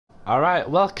Alright,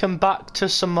 welcome back to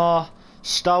some more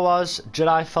Star Wars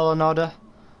Jedi Fallen Order.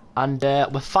 And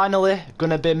we're finally going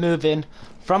to be moving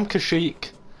from Kashyyyk.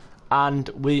 And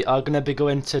we are going to be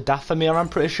going to Dathomir, I'm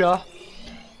pretty sure.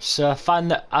 So find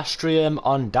the Astrium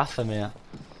on Dathomir.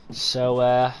 So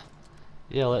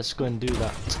yeah, let's go and do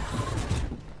that.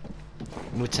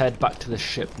 We'll head back to the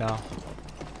ship now.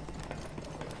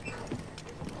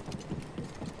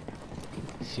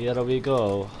 Here we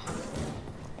go.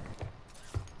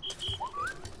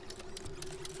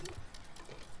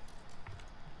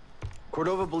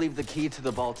 Cordova believed the key to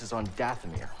the vault is on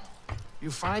Dathomir.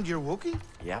 You find your Wookiee?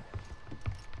 Yep.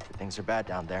 Things are bad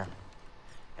down there.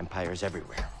 Empires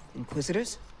everywhere.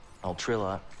 Inquisitors?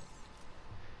 Trilla,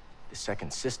 the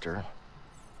second sister,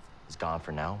 is gone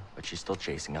for now, but she's still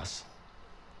chasing us.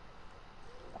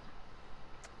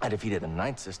 I defeated the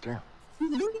ninth sister.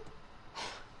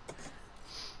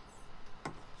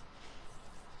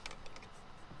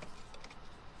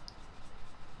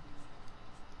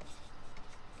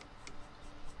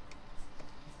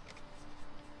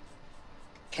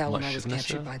 Cal, when I was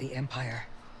captured by the Empire,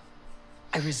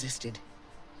 I resisted.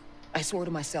 I swore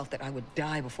to myself that I would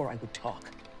die before I would talk.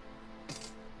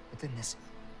 But then this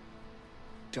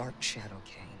dark shadow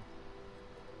came.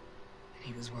 And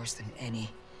he was worse than any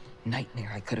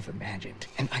nightmare I could have imagined.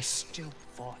 And I still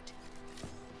fought.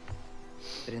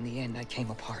 But in the end, I came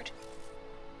apart.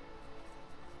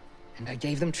 And I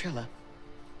gave them Trilla.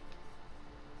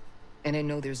 And I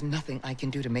know there's nothing I can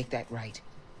do to make that right.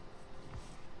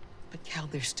 But Cal,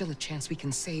 there's still a chance we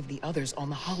can save the others on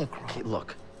the holocron. Okay,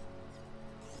 look.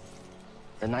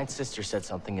 The ninth sister said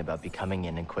something about becoming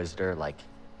an Inquisitor like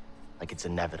it's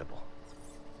inevitable.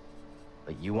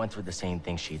 But you went through the same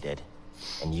thing she did,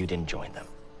 and you didn't join them.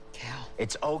 Cal.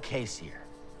 It's okay, Seer.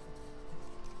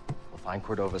 We'll find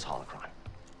Cordova's holocron.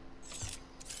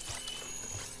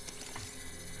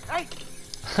 Hey!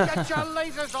 Get your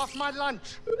lasers off my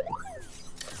lunch!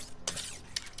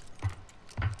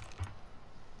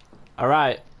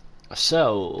 Alright,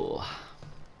 so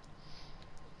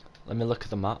let me look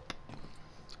at the map.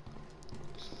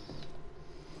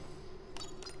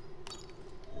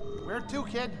 Where to,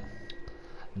 kid?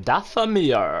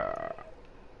 Dathomir.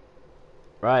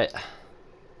 Right.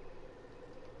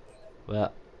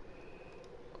 What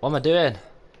am I doing?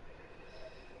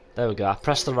 There we go, I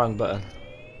pressed the wrong button.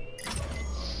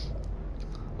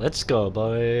 Let's go,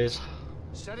 boys.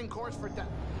 Setting course for Wait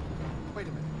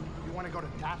a minute. You want to go to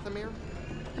Dathomir?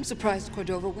 I'm surprised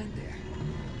Cordova went there.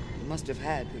 He must have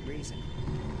had good reason.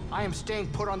 I am staying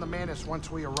put on the Mantis once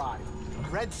we arrive.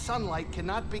 Red sunlight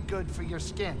cannot be good for your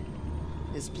skin.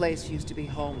 This place used to be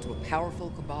home to a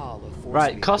powerful cabal of force.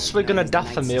 Right, cause we're gonna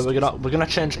Dathomir, we're gonna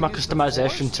change my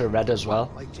customization to red as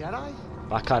well. Like Jedi?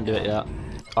 But I can't do it yet.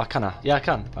 Oh, can I? Yeah, I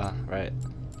can. Ah, right.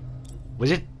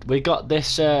 We got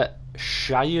this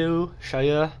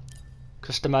Shire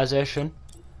customization,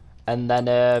 and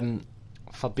then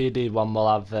for BD one we'll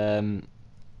have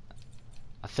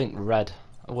I think red.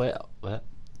 Oh, wait.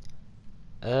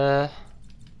 Yeah,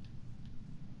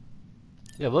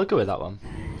 we'll go with that one.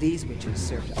 These witches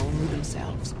served only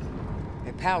themselves.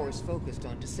 Their powers focused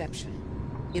on deception,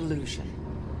 illusion,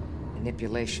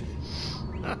 manipulation.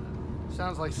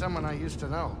 Sounds like someone I used to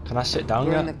know. Can I sit down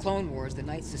During yet? the Clone Wars, the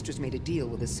Night Sisters made a deal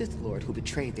with a Sith Lord who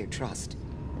betrayed their trust.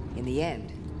 In the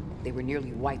end, they were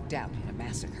nearly wiped out in a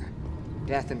massacre.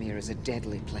 Dathomir is a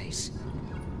deadly place.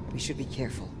 We should be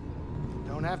careful.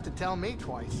 Don't have to tell me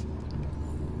twice.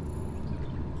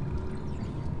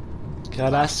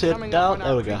 Can I sit down?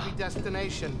 There we go.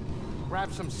 Destination.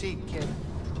 Grab some seat, kid.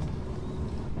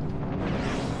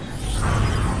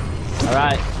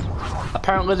 Alright.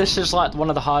 Apparently this is like one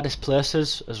of the hardest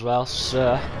places as well,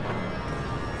 so...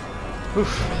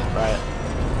 Oof. Right.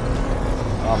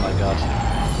 Oh my god.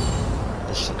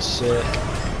 This looks sick.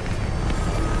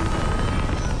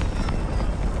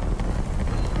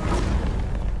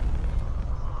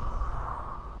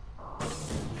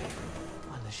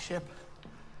 On the ship.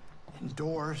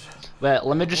 Indoors. Wait,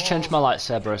 let me just change my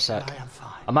lightsaber a sec. I am fine.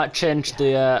 I might change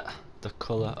the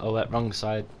colour. Oh wait, wrong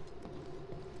side.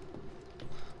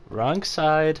 Wrong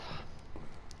side.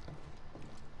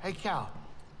 Hey, Cal.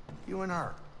 You and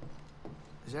her.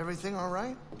 Is everything all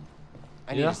right?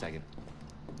 I need a second.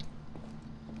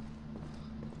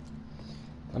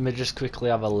 Let me just quickly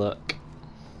have a look.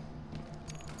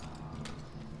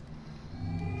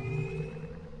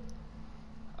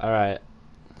 Alright.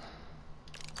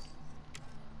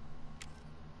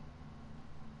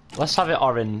 Let's have it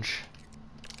orange.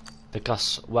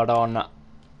 Because we're on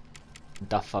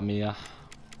Dathomir.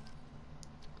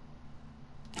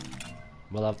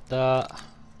 We'll have that.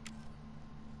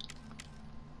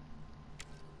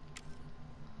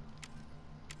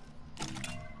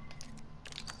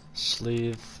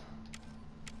 sleeve.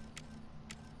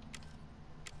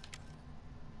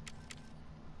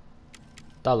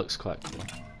 That looks quite cool.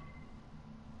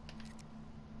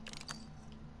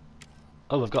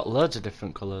 Oh, we've got loads of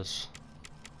different colours.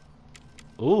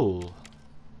 Ooh.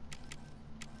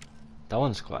 That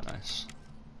one's quite nice.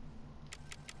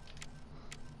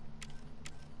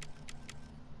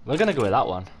 We're gonna go with that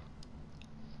one.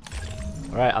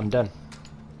 Alright, I'm done.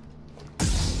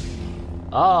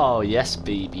 Oh, yes,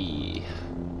 baby.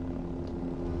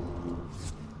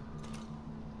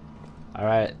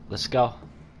 Alright, let's go.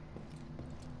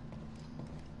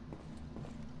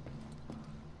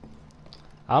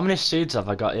 How many seeds have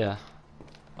I got here?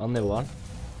 Only one.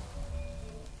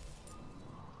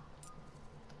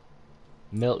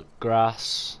 Milk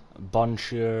grass,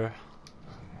 bonjour.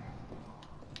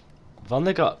 I've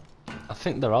only got, I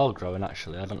think they're all growing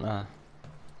actually, I don't know.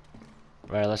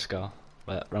 Right, let's go.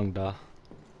 Wait, wrong door.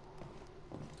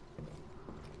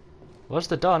 Where's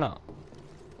the door now?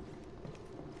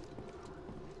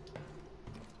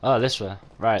 Oh, this way.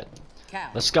 Right.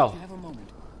 Cal, let's go. you have a moment.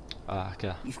 Ah,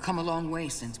 okay. You've come a long way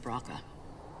since Braca,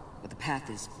 but the path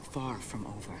is far from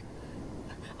over.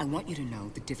 I want you to know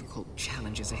the difficult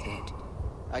challenges ahead.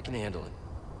 I can handle it.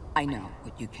 I know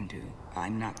what you can do.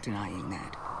 I'm not denying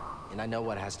that. And I know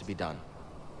what has to be done.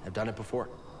 I've done it before.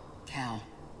 Cal,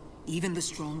 even the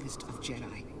strongest of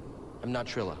Jedi. I'm not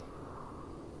Trilla.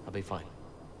 I'll be fine.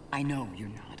 I know you're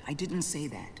not. I didn't say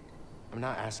that. I'm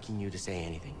not asking you to say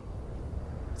anything.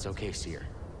 It's okay, Seer.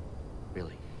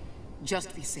 Really.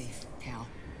 Just be safe, Cal.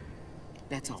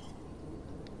 That's all.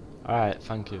 Alright,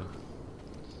 thank you.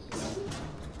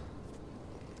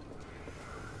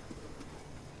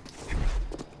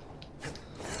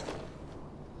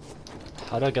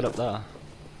 How do I get up there?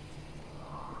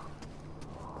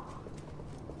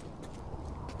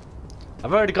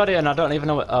 I've already got it and I don't even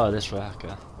know what. Oh, this way,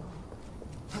 okay.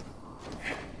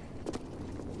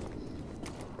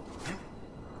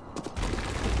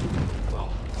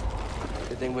 Well,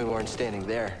 good thing we weren't standing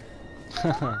there.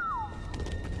 What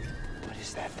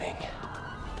is that thing?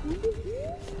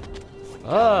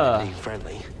 Ah. Be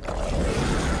friendly.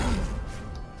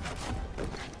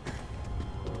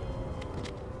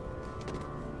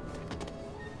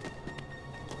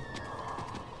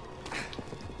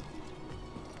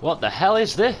 What the hell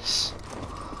is this?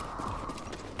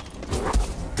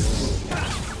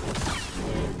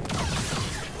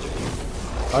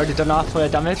 Already done halfway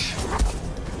damage.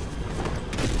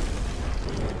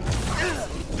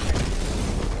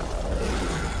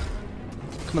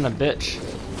 Come on then, bitch.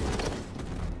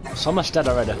 It's almost dead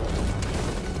already.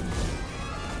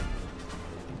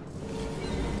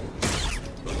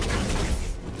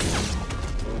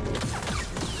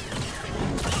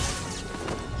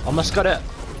 Almost got it.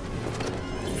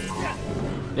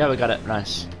 Yeah, we got it.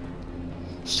 Nice.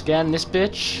 Scan this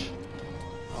bitch.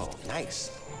 Oh,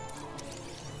 nice.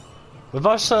 We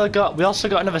also got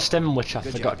another stim, which I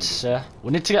Good forgot job, to say.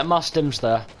 We need to get more stims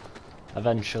there,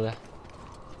 eventually.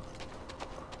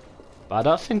 But I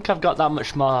don't think I've got that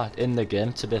much more in the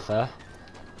game, to be fair.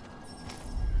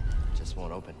 Just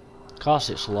won't open. Of course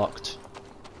it's locked.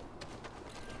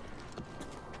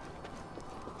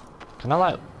 Can I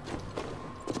like...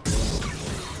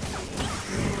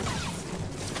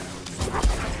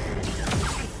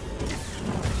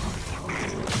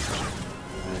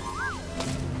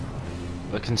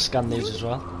 We can scan these as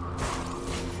well.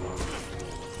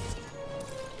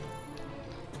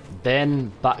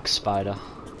 Bane back spider.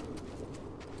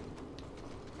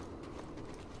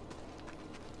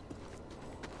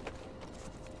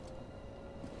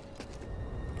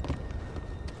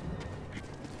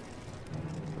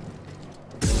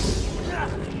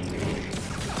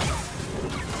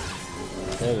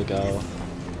 There we go.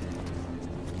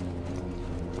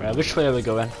 Right, which way are we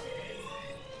going?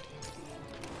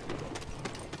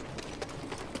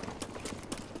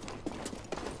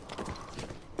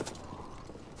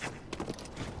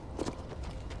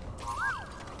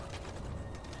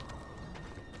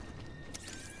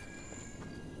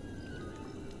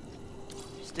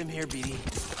 Stim here, BD.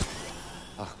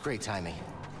 Oh, great timing.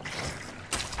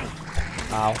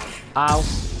 Ow. Ow.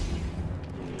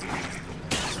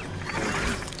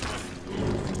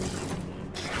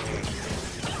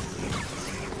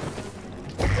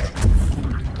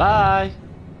 Bye.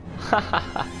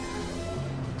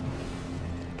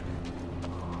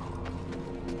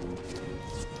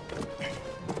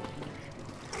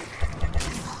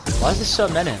 Why is there so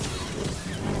many?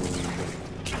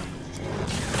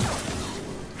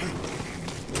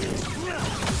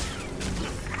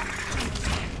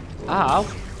 Ow.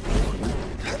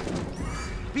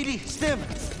 BD, Stim!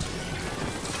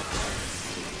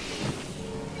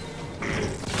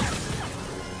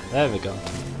 There we go.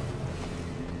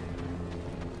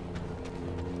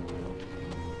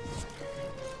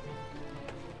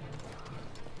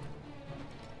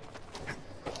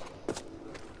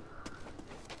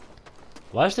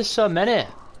 Why is there so many?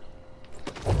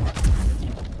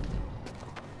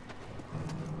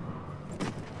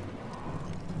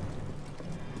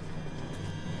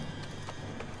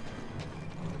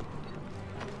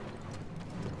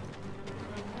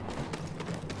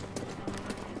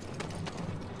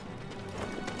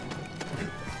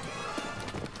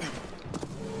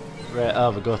 Right,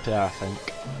 oh, we go up here, I think.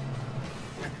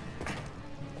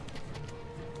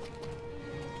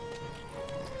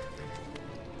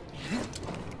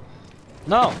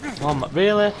 No! Oh,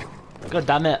 really? God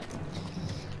damn it.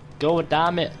 God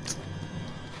damn it.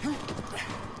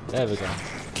 There we go.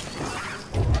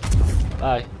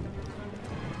 Bye.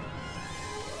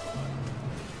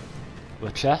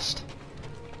 With a chest.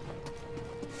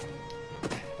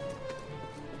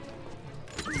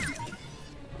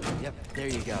 Yep, there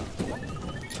you go.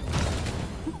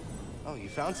 Oh, you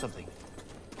found something.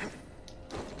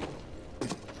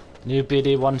 New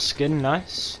BD1 skin,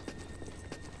 nice.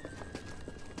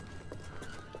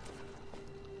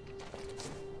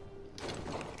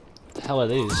 The hell are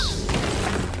these?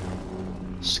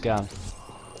 Scan.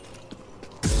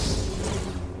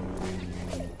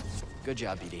 Good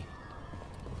job, BD.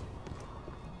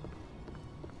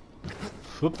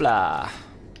 Whoopla.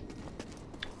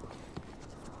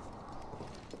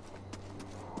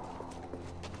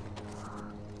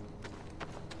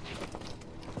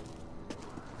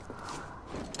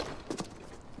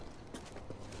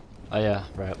 Oh yeah,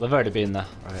 right, we've already been there.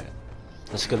 Right,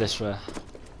 let's go this way.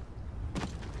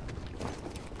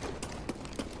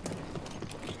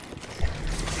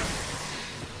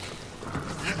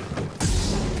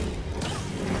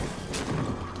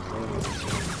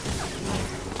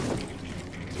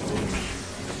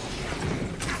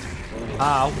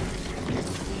 Ow.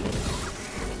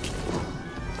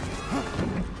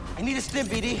 I need a stim,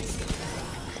 BD.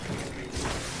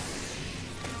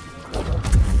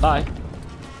 Bye.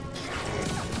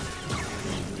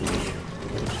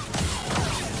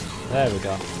 There we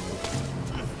go.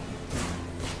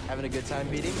 Having a good time,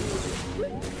 BD?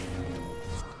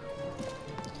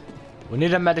 We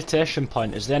need a meditation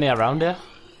point. Is there any around here?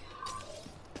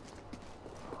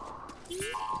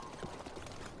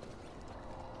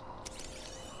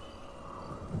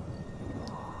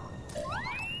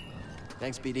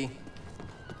 Thanks, BD.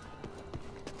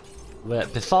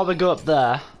 Wait, before we go up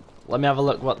there, let me have a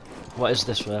look. What is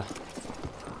this way?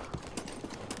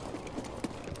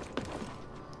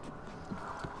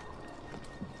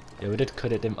 Yeah, we did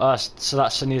cut it in. Oh, so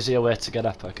that's an easier way to get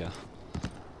up, okay.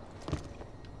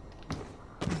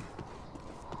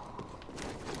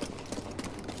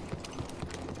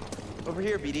 Over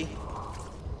here, BD.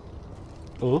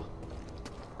 Ooh.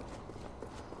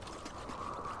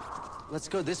 Let's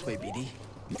go this way, BD.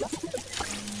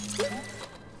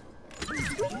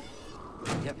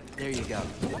 Yep, there you go.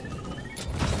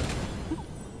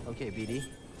 Okay, BD.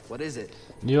 What is it?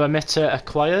 New emitter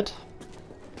acquired.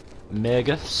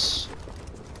 Magus.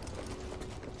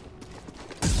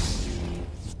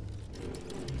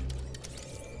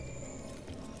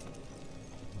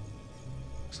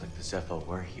 Looks like the Zepho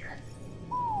were here.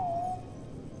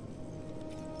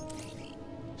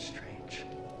 Strange.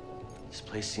 This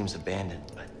place seems abandoned,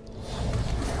 but...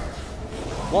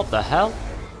 What the hell?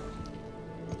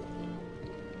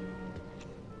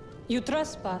 You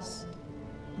trespass,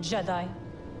 Jedi.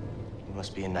 You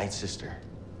must be a Night Sister.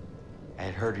 I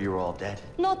had heard you were all dead.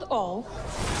 Not all.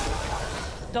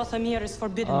 Dathomir is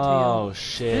forbidden to you. Oh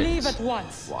shit. Leave at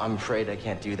once. Well, I'm afraid I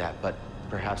can't do that, but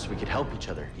perhaps we could help each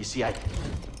other. You see,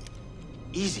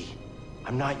 Easy.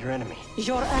 I'm not your enemy.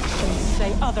 Your actions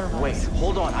say otherwise. Wait,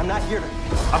 hold on. I'm not here to...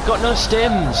 I've got no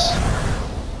stims.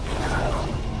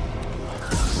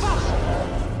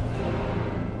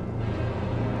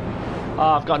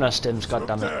 Oh, I've got no stims, god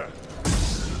damn it.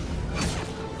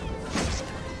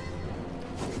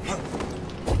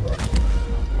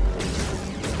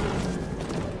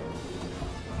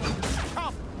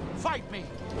 Come, fight me.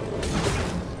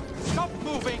 Stop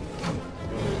moving.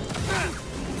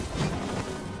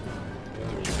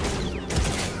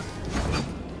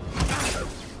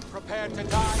 Prepare to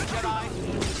die, Jedi.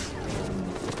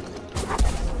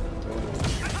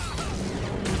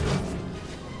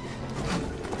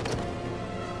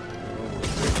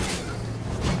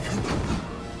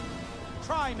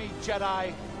 Try me,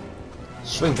 Jedi.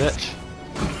 Swing, bitch.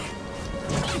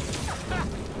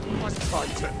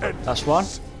 That's one.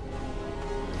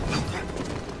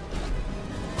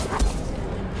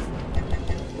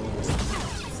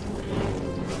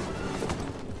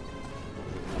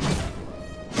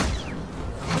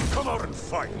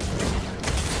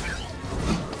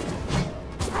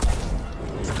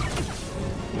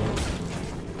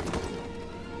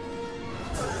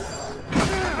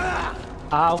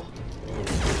 Ow.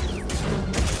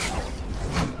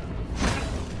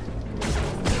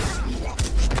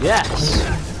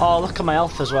 Yes! Oh, look at my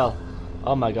health as well.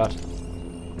 Oh my god.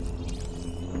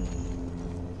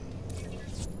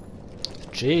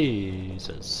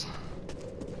 Jesus.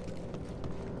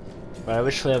 Right,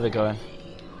 which way are we going?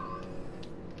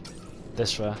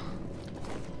 This way.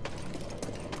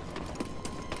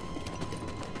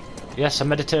 Yes, a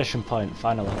meditation point,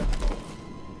 finally.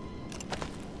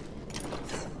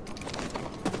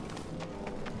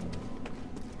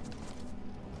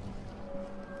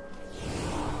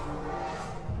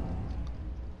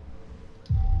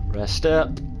 Rest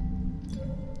up.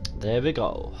 There we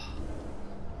go.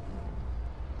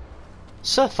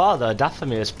 So far though,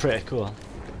 Dathomir is pretty cool.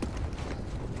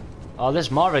 Oh,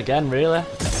 there's more again, really?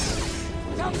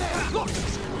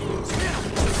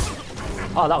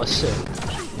 Oh, that was sick.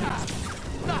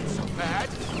 Not so bad.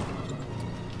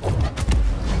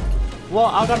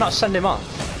 What? How did I not send him off?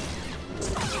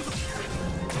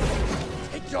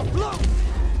 Take your blow.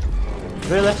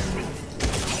 Really?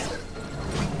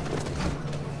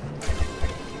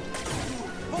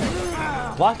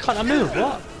 Why can't I move?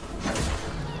 What?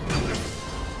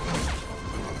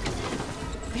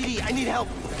 BD, I need help.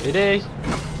 BD!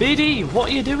 BD, what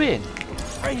are you doing?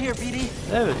 Right here, BD.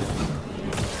 There we go.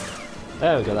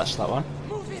 There we go, that's that one.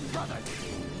 Move in, brother.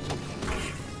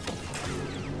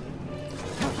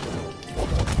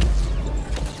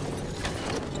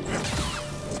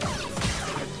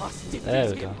 There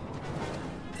we go.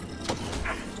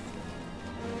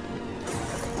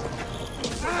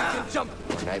 Jump.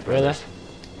 Really?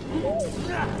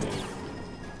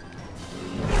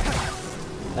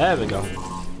 There we go.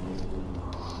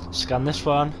 Scan this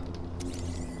one.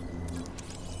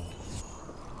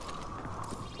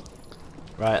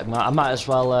 Right, I might as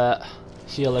well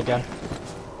heal again.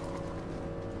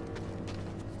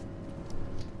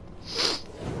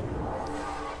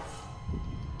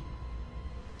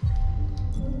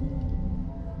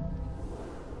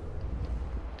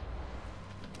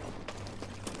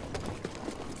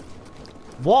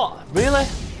 What? Really?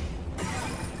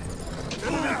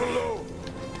 Enemy below.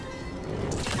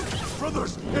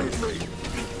 Brothers, aid me.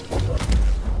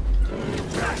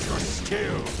 That's your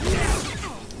skill.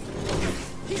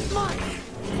 He's mine.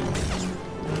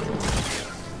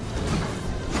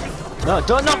 No,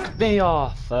 don't knock me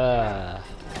off. Break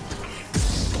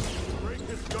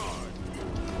his guard.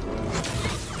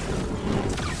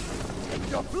 Take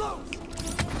your blows.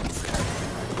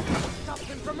 Stop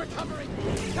him from recovering.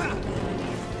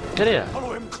 Get here.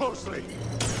 Follow him closely.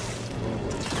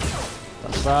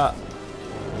 That's that.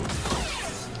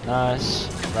 Nice.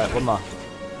 Right, one more.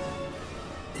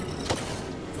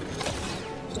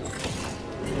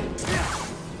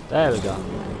 There we go.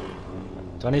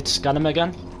 Do I need to scan him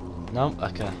again? No?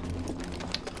 Okay.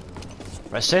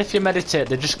 Right, say if you meditate,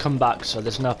 they just come back, so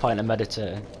there's no point in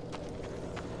meditating.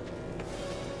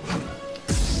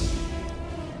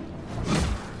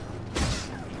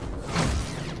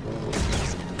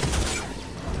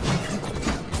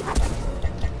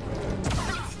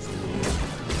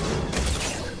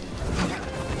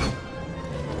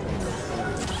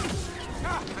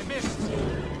 I missed.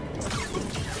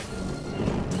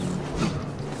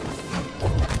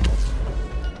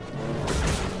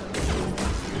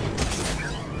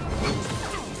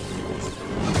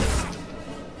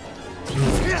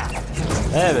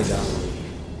 There we go.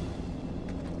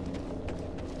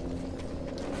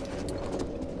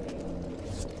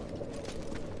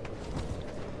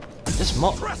 This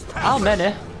mo- How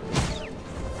many?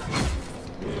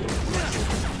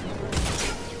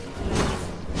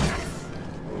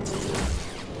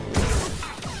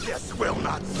 This will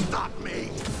not stop me.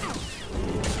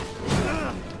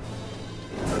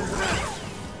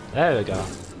 There we go.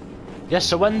 Yeah,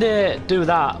 so when they do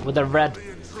that with the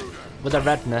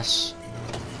redness,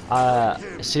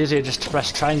 it's easier just to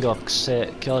press triangle because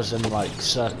it kills them like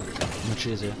so much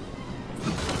easier.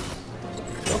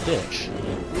 Oh, bitch.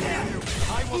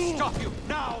 I will stop you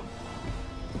now.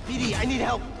 BD, I need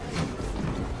help.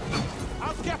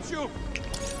 I'll get you.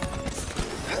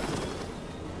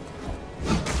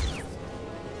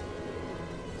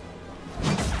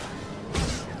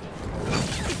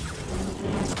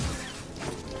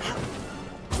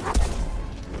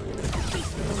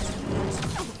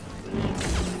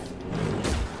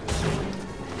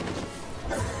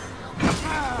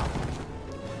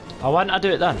 Oh, why didn't I do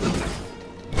it then?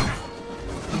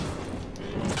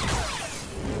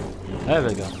 There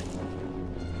we go.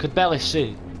 Could barely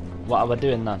see what I was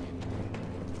doing then.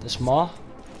 There's more?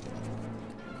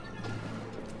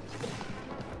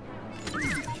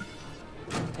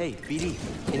 Hey, BD,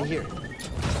 in here.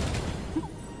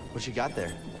 What you got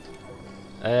there?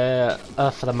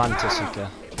 For the mantis seeker.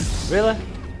 Really?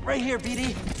 Right here,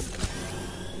 BD.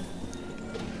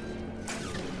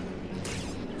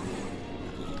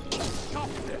 Stop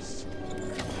this.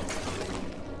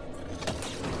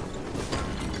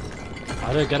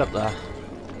 How do I get up there?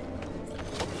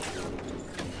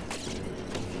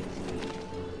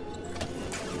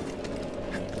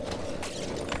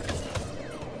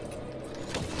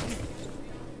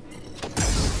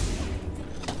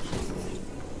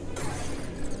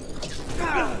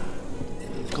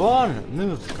 Go on,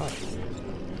 move, God.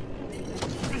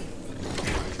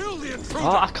 Kill the intruder.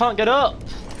 Oh, I can't get up!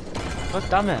 God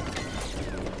damn it.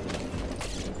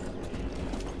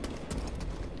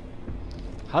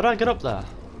 How do I get up there?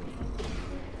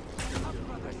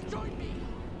 Brothers, join me.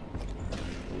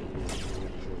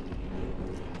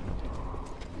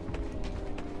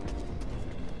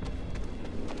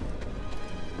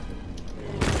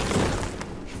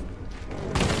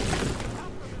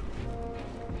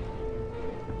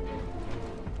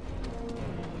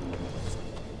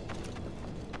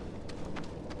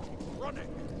 Running.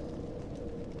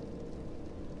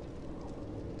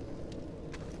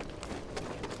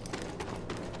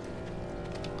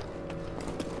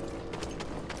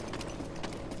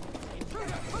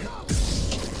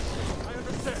 I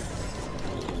understand.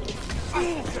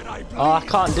 Jedi bleed. Oh, I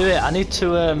can't do it. I need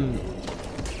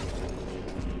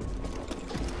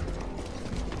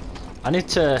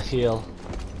to heal.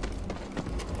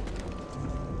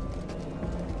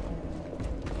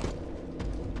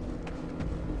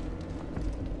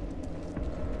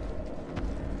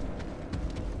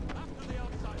 After the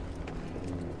outsider.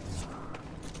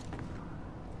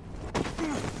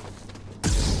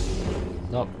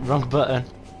 No, wrong button.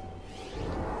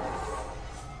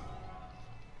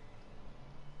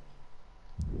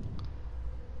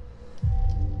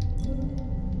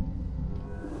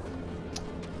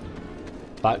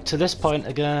 Back to this point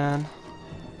again.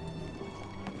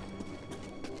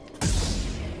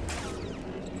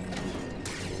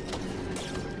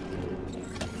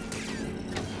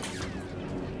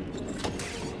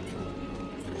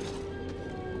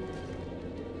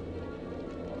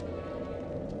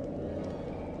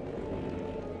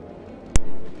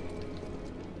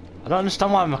 I don't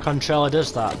understand why my controller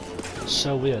does that. It's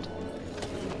so weird.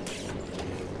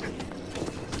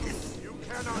 You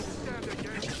cannot stand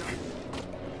against us.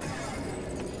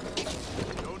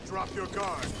 Don't drop your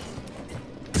guard.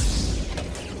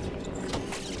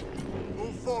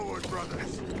 Move forward,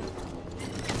 brothers.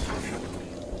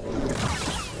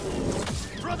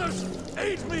 Brothers,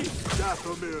 aid me!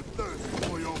 Dathomir thirsts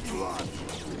for your blood.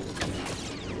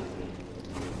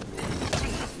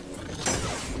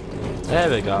 There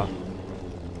we go.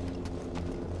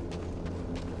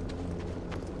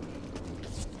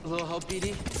 A little help,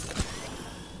 BD?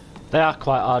 They are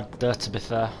quite hard there, to be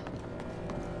fair.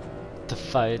 To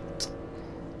fight.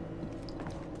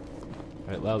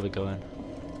 Right, where are we going?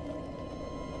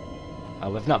 Oh,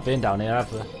 we've not been down here,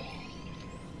 have we?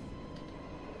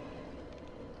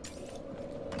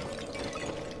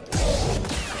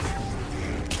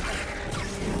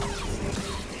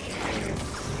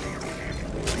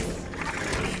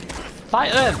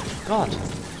 Fight him! God.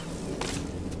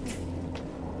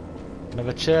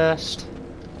 Another chest.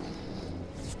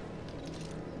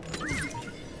 I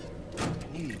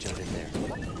knew you jumped in there.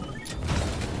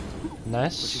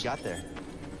 Nice. What you got there?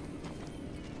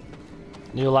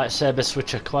 New lightsaber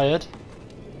switch acquired.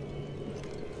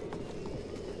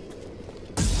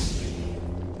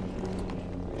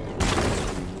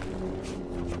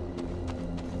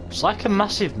 It's like a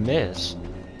massive maze.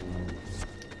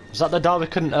 Is that the door we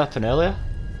couldn't open earlier?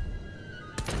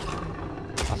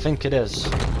 I think it is.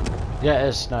 Yeah, it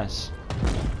is. Nice.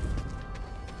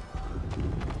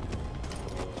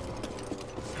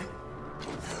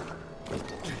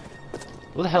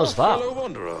 What the hell's that? Fellow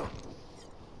wanderer.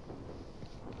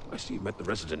 I see you met the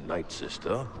resident Night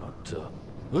Sister, but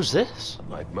Who's this?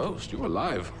 like most, you're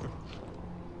alive.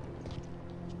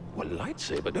 What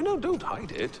lightsaber? No, don't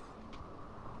hide it.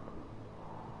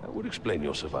 That would explain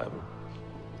your survival.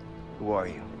 Who are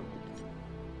you?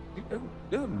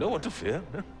 No one to fear.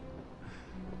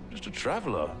 Just a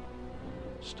traveler,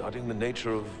 studying the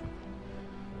nature of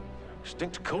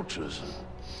extinct cultures and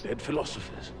dead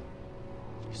philosophies.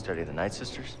 You study the Night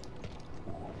Sisters?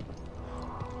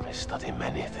 I study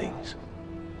many things.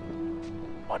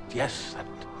 But yes, that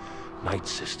Night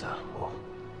Sister, well,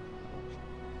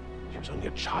 she was only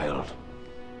a child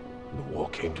when the war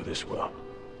came to this world.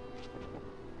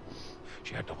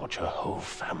 She had to watch her whole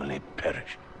family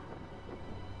perish.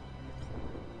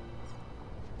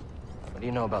 What do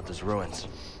you know about those ruins?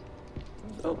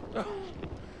 Oh,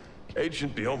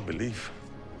 Ancient beyond belief.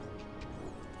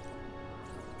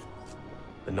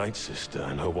 The Night Sister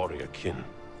and her warrior kin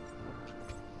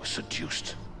were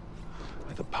seduced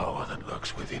by the power that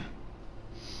lurks within.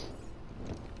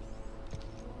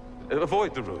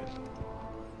 Avoid the ruin,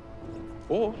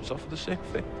 or suffer the same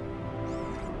fate.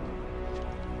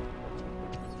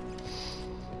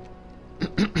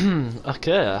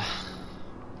 Okay.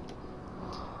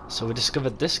 So we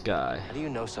discovered this guy. How do you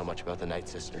know so much about the Night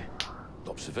Sister?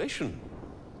 Observation.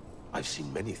 I've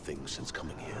seen many things since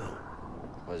coming here.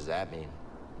 What does that mean?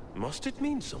 Must it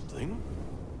mean something?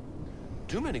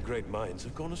 Too many great minds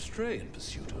have gone astray in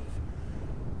pursuit of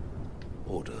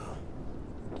order.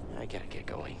 I gotta get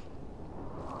going.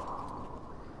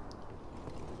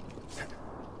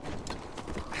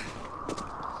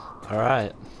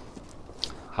 Alright.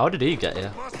 How did he get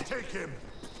here? Must take him.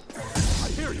 I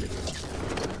hear you.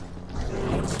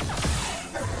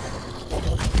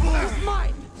 Who's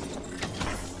mine?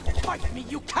 Fight me,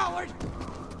 you coward!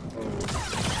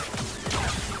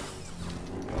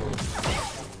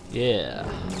 Yeah.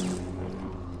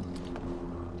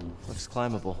 Looks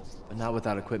climbable, but not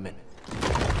without equipment.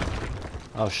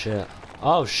 Oh shit.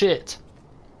 Oh shit!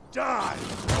 Die!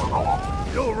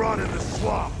 You'll rot in the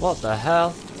swamp. What the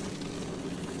hell?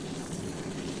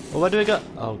 Well, where do we go?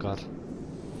 Oh god.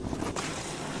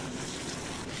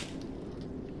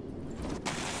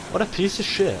 What a piece of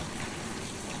shit.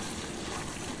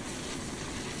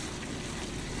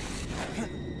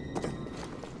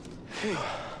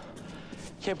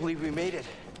 Can't believe we made it.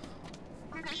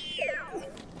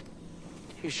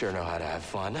 You sure know how to have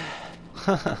fun.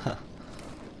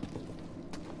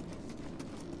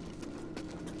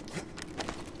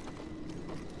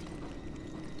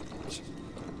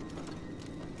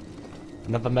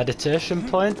 Another meditation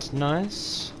point,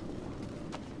 nice.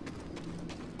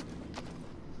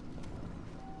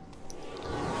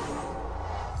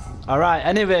 Alright,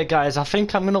 anyway guys, I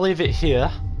think I'm gonna leave it here.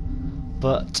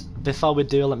 But before we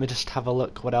do, let me just have a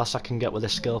look what else I can get with a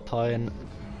skill point.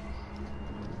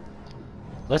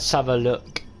 Let's have a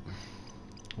look.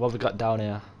 What have we got down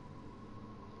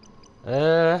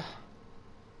here?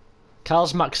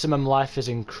 Cal's maximum life is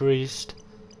increased.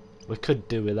 We could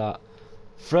do with that.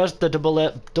 Throws the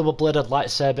double-bladed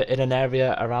lightsaber in an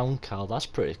area around Cal. That's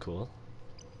pretty cool.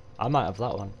 I might have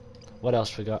that one. What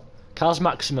else we got? Cal's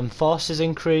maximum force is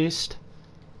increased.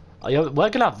 Oh, yeah, we're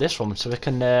gonna have this one so we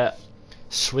can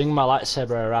swing my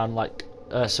lightsaber around like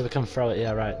so we can throw it.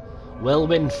 Yeah, right.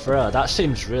 Whirlwind throw. That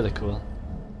seems really cool.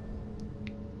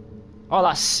 Oh,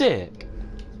 that's sick.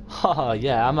 Oh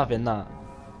yeah, I'm having that.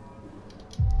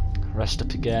 Rest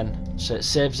up again. So it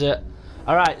saves it.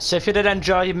 Alright, so if you did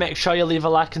enjoy, make sure you leave a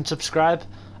like and subscribe.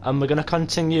 And we're going to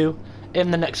continue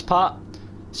in the next part.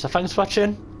 So thanks for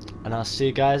watching, and I'll see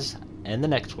you guys in the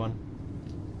next one.